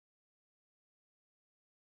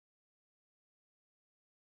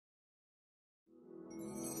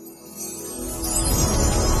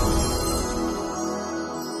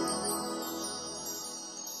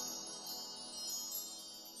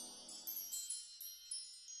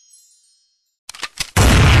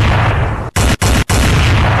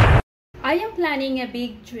I am planning a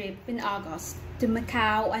big trip in August to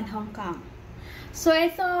Macau and Hong Kong. So I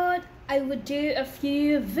thought I would do a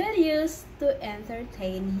few videos to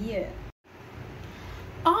entertain you.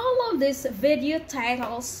 All of these video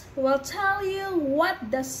titles will tell you what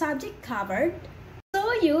the subject covered,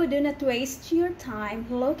 so you do not waste your time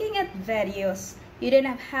looking at videos you do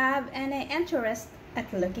not have any interest at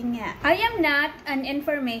looking at. I am not an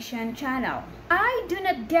information channel. I do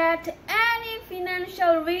not get any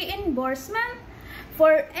financial reimbursement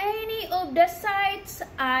for any of the sites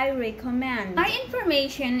I recommend. My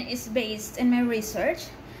information is based on my research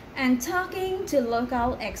and talking to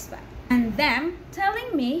local experts, and them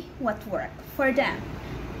telling me what worked for them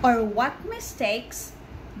or what mistakes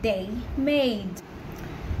they made.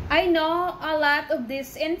 I know a lot of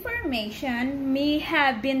this information may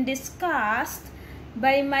have been discussed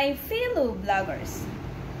by my fellow bloggers,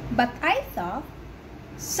 but I thought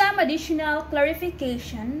some additional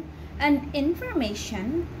clarification and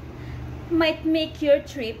information might make your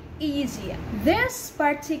trip easier. This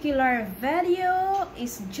particular video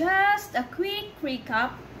is just a quick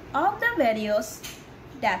recap of the videos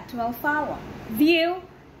that will follow. View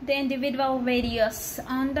the individual videos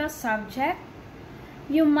on the subject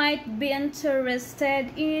you might be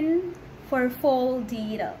interested in for full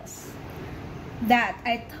details. That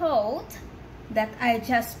I thought that I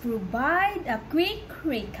just provide a quick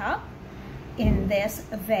recap in this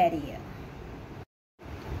video.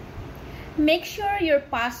 Make sure your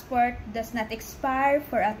passport does not expire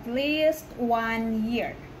for at least 1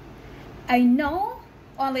 year. I know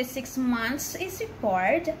only 6 months is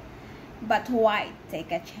required, but why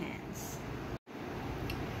take a chance?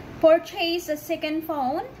 Purchase a second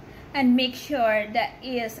phone and make sure that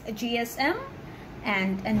is GSM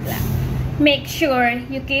and unlocked. Make sure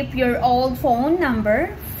you keep your old phone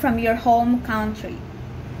number from your home country.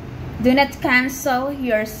 Do not cancel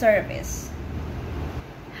your service.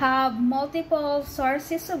 Have multiple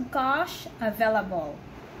sources of cash available.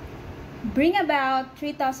 Bring about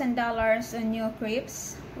 $3,000 on new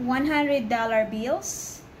trips, $100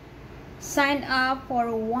 bills. Sign up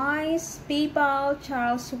for Wise, PayPal,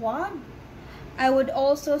 Charles Schwab. I would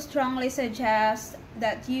also strongly suggest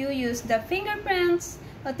that you use the fingerprints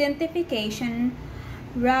authentication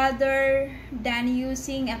rather than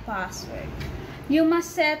using a password. You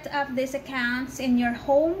must set up these accounts in your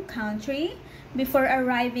home country before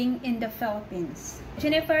arriving in the Philippines.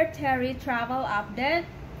 Jennifer Terry Travel Update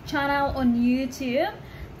channel on YouTube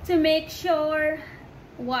to make sure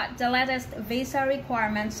what the latest visa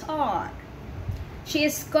requirements are. She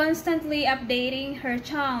is constantly updating her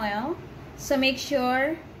channel, so make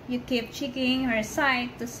sure you keep checking her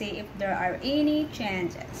site to see if there are any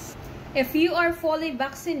changes. If you are fully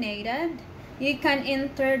vaccinated, you can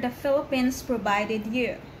enter the Philippines provided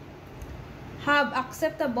you have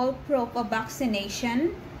acceptable proof of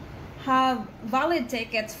vaccination, have valid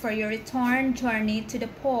tickets for your return journey to the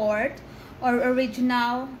port or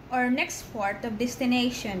original or next port of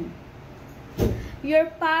destination. Your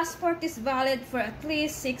passport is valid for at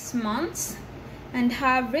least 6 months and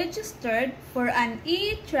have registered for an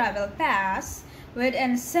e-travel pass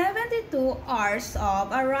within 72 hours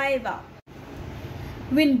of arrival.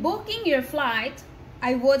 When booking your flight,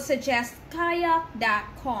 I would suggest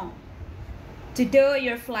kayak.com to do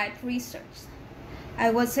your flight research.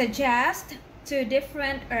 I would suggest 2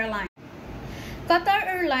 different airlines. Qatar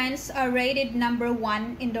Airlines are rated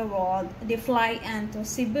 #1 in the world. They fly into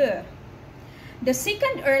Cebu. The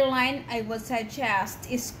second airline I would suggest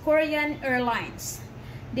is Korean Airlines.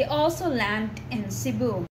 They also land in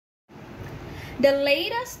Cebu. The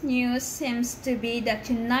latest news seems to be that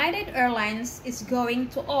United Airlines is going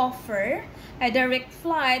to offer a direct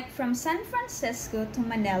flight from San Francisco to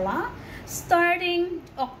Manila starting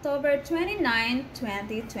October 29,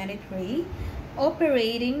 2023,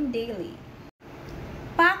 operating daily.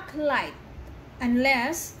 Pack light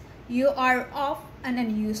unless you are of an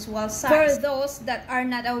unusual size. For those that are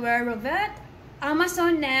not aware of it,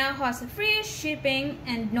 Amazon now has free shipping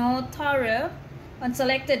and no tariff on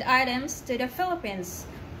selected items to the Philippines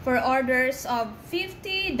for orders of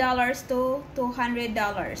 $50 to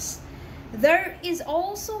 $200. There is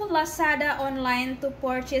also Lazada online to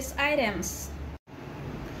purchase items.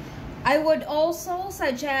 I would also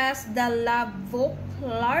suggest the Labbook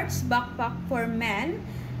large backpack for men,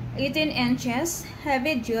 18 inches,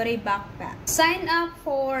 heavy-duty backpack. Sign up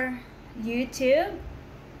for YouTube,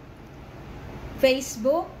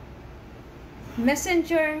 Facebook,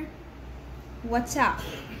 Messenger, WhatsApp.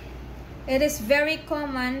 It is very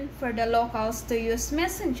common for the locals to use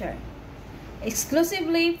Messenger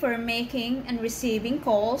exclusively for making and receiving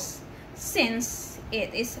calls since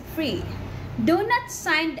it is free. Do not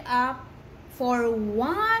sign up for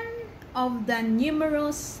one of the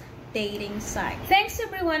numerous dating sites. Thanks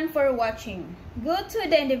everyone for watching. Go to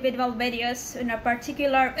the individual videos in a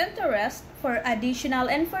particular interest for additional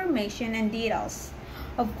information and details.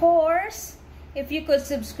 Of course, if you could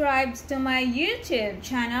subscribe to my YouTube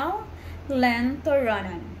channel,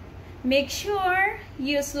 Toronon. Make sure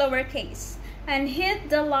use lowercase and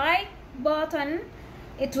hit the like button.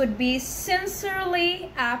 It would be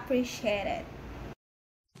sincerely appreciated.